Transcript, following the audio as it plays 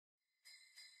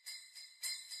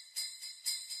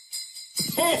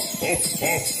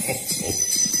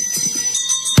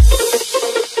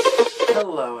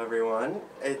Hello everyone,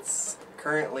 it's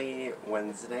currently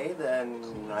Wednesday the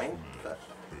 9th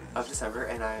of December,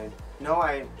 and I know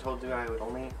I told you I would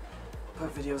only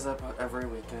put videos up every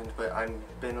weekend, but I've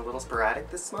been a little sporadic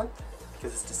this month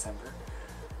because it's December.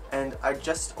 And I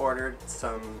just ordered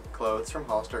some clothes from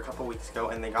Hollister a couple weeks ago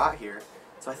and they got here,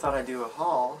 so I thought I'd do a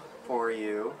haul for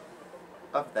you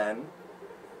of them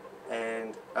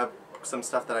and some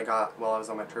stuff that I got while I was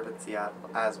on my trip in Seattle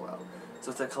as well. So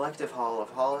it's a collective haul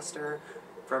of Hollister,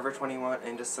 Forever 21,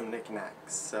 and just some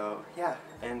knickknacks. So yeah,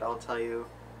 and I'll tell you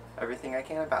everything I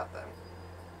can about them.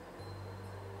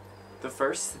 The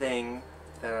first thing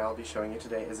that I'll be showing you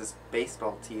today is this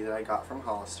baseball tee that I got from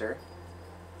Hollister.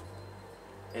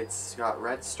 It's got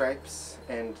red stripes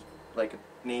and like a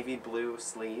navy blue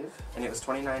sleeve, and it was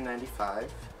 $29.95.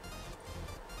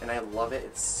 And I love it.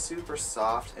 It's super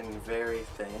soft and very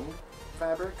thin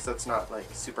fabric, so it's not like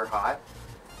super hot.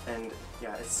 And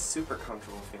yeah, it's super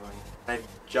comfortable feeling. I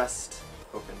just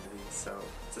opened these, so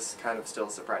this is kind of still a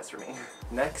surprise for me.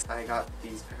 Next, I got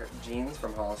these pair of jeans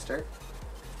from Hollister,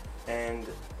 and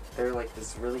they're like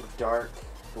this really dark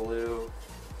blue,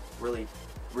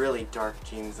 really dark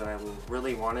jeans, and I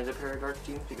really wanted a pair of dark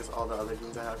jeans because all the other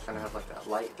jeans I have kind of have like that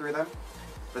light through them,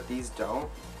 but these don't,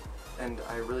 and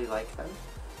I really like them.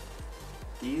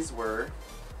 These were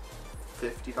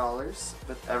 $50,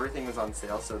 but everything was on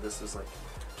sale, so this was like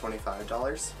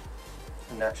 $25,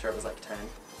 and that shirt was like $10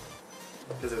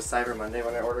 because it was Cyber Monday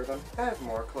when I ordered them. I have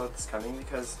more clothes coming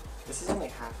because this is only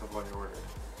half of what I ordered.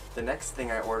 The next thing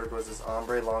I ordered was this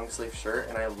ombre long sleeve shirt,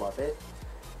 and I love it.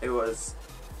 It was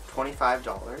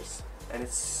 $25, and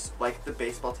it's like the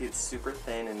baseball tee. It's super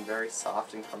thin and very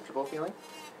soft and comfortable feeling.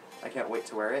 I can't wait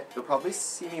to wear it. You'll probably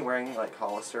see me wearing like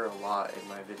Hollister a lot in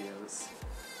my videos.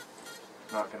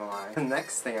 Not gonna lie. The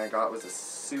next thing I got was a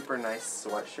super nice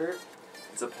sweatshirt.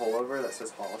 It's a pullover that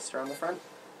says Hollister on the front.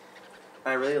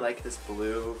 I really like this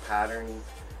blue pattern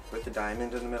with the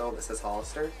diamond in the middle that says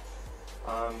Hollister.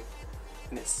 And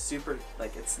it's super,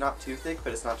 like, it's not too thick,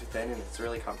 but it's not too thin, and it's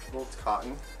really comfortable. It's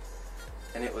cotton.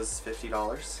 And it was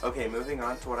 $50. Okay, moving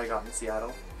on to what I got in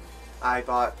Seattle. I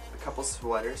bought a couple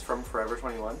sweaters from Forever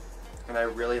 21, and I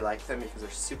really like them because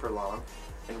they're super long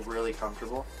and really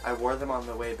comfortable. I wore them on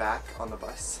the way back on the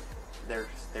bus.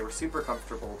 They were super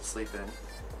comfortable to sleep in.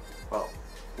 Well,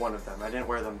 one of them. I didn't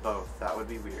wear them both. That would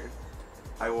be weird.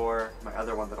 I wore my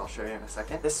other one that I'll show you in a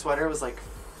second. This sweater was like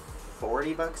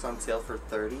 $40 on sale for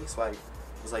 $30, so I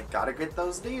was like, gotta get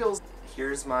those deals.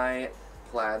 Here's my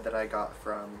plaid that I got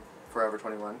from Forever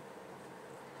 21,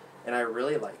 and I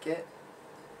really like it.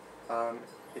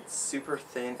 It's super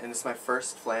thin, and it's my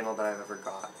first flannel that I've ever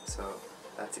got, so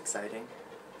that's exciting.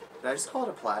 Did I just call it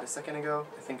a plaid a second ago?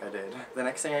 I think I did. The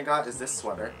next thing I got is this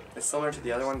sweater. It's similar to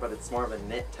the other one, but it's more of a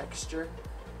knit texture,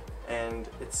 and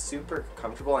it's super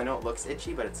comfortable. I know it looks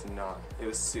itchy, but it's not. It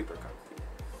was super comfy.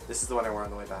 This is the one I wore on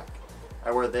the way back.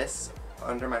 I wore this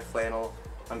under my flannel,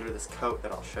 under this coat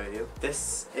that I'll show you.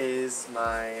 This is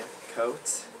my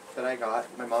coat that I got.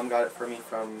 My mom got it for me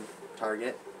from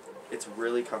Target. It's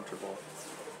really comfortable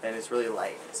and it's really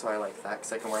light, so I like that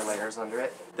because I can wear layers under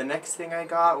it. The next thing I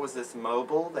got was this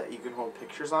mobile that you can hold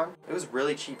pictures on. It was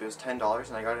really cheap. It was $10,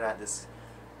 and I got it at this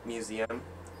museum.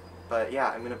 But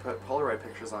yeah, I'm gonna put Polaroid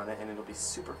pictures on it, and it'll be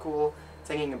super cool. It's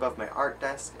hanging above my art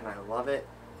desk, and I love it.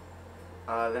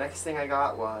 The next thing I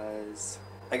got was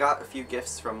I got a few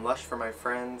gifts from Lush for my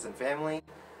friends and family,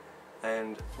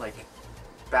 and like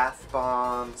bath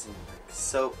bombs and like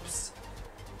soaps.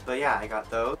 But yeah, I got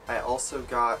those. I also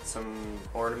got some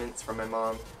ornaments from my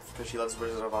mom because she loves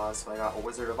Wizard of Oz, so I got a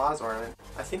Wizard of Oz ornament.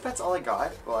 I think that's all I got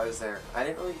while I was there. I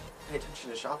didn't really pay attention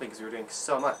to shopping because we were doing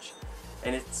so much.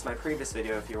 And it's my previous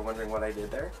video if you were wondering what I did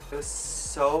there. It was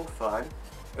so fun.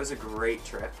 It was a great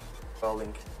trip. I'll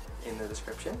link in the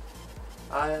description.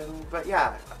 But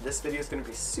yeah, this video is going to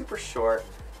be super short,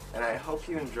 and I hope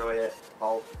you enjoy it.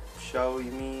 I'll show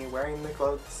you me wearing the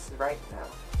clothes right now.